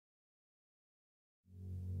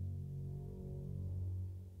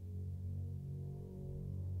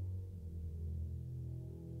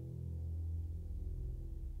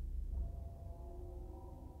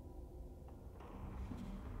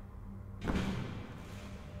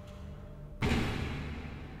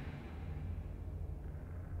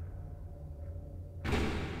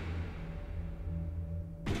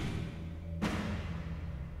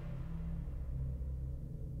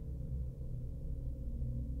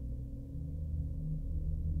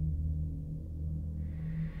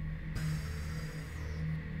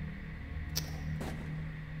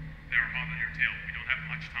detail. We don't have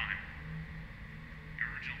much time. Your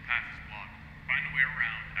original path is blocked. Find a way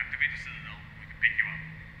around, activate the citadel, we can pick you up.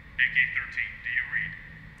 Jun-K13, do you read?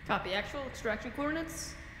 Copy. Actual extraction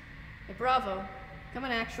coordinates? Hey, Bravo. Come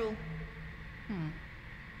on, actual.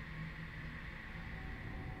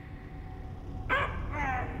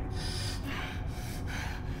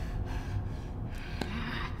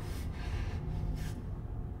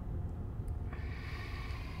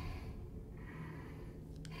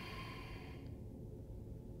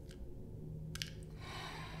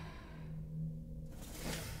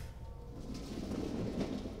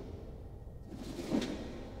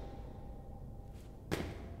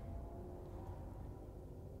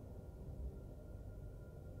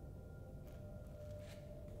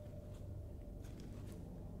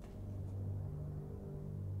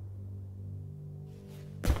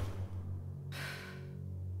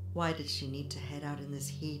 Why did she need to head out in this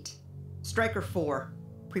heat? Striker 4,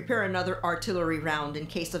 prepare another artillery round in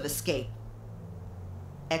case of escape.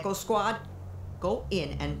 Echo Squad, go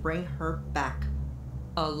in and bring her back.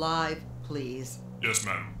 Alive, please. Yes,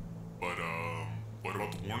 ma'am. But, what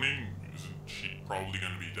about the warning? Isn't she probably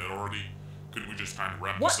gonna be dead already? Couldn't we just kind of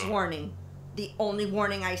wrap this up? What warning? The only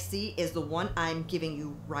warning I see is the one I'm giving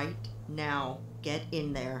you right now. Get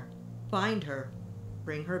in there. Find her.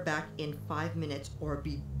 Bring her back in 5 minutes or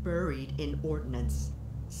be buried in ordnance.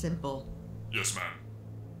 Simple. Yes, ma'am.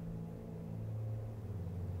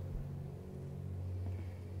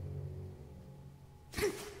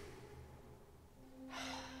 Who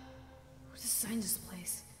designed this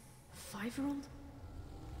place? A 5-year-old?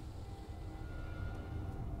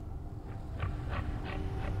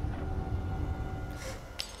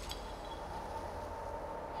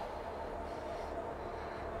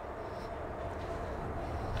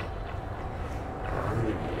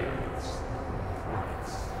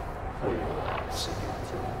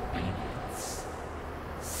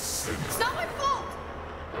 It's not my fault!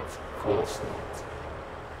 Of course not.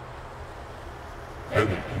 Any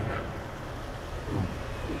human who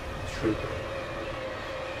would trigger.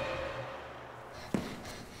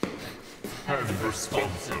 And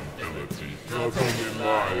responsibility not only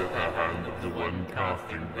lie at the hand of the one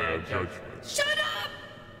casting their judgment. Shut up!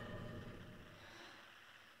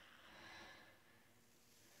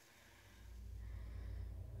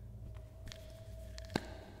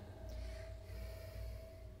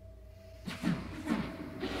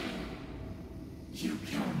 You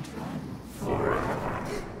can't run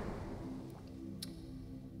forever.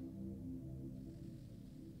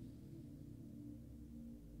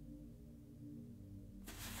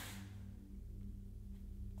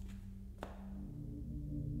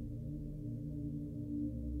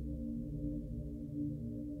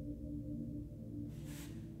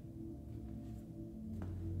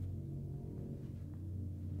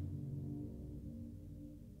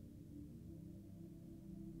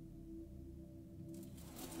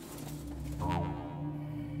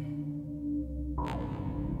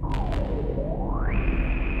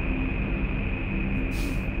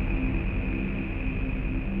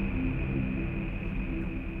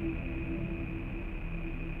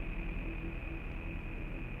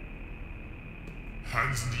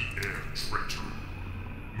 Hands in the air, traitor.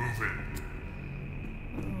 Move in.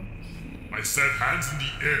 I said hands in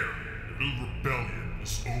the air. The little rebellion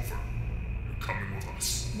is over. You're coming with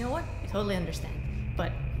us. You know what? I totally understand.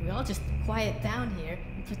 But we all just quiet down here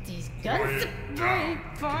and put these guns Quiet down.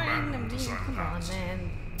 Fine. I Command mean, design come on, pass.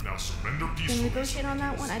 man. Now surrender Can we peacefully. negotiate on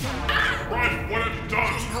that one? I don't know. Right, what have you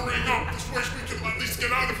done? Hurrying up. This way we can at least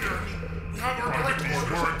get out of here. We have our direct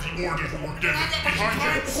orders. The orders we're getting. Behind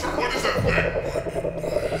you. What is that thing?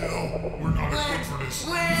 Hell, we're not equipped for this.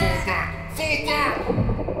 Fall back. Fall back.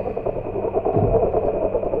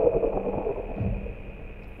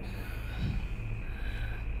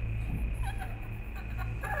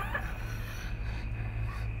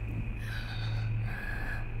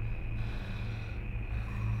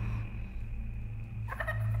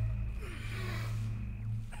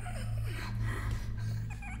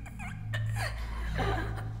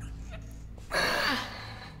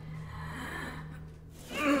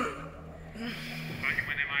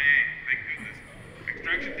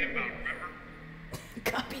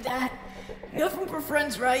 Copy that. Nothing for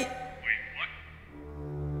friends, right? Wait, what?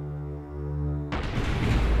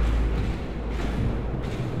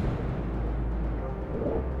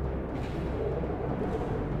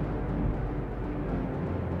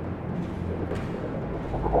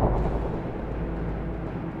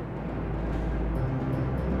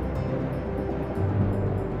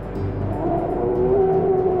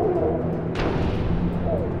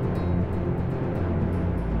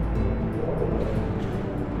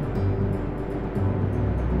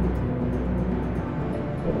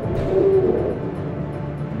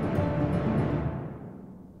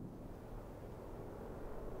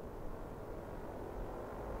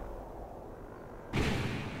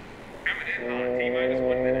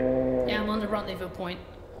 rendezvous point.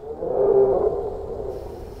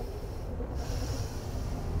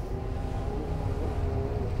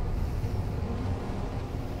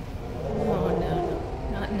 Oh,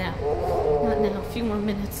 no. Not now. Not now. A few more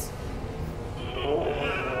minutes.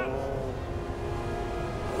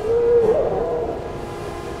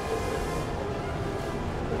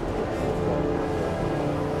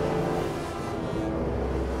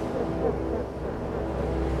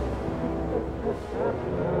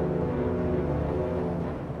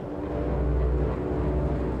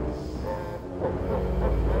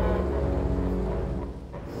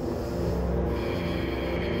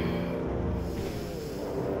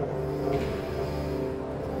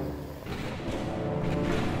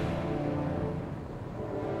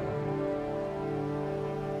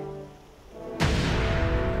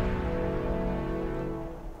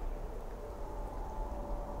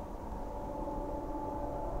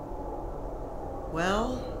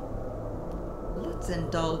 Well, let's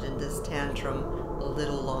indulge in this tantrum a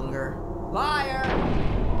little longer. Liar!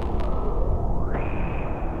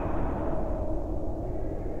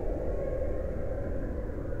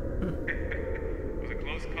 It was a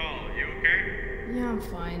close call. You okay? Yeah, I'm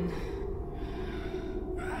fine.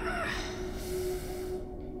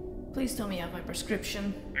 Please tell me you have my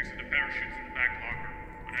prescription. Thanks to the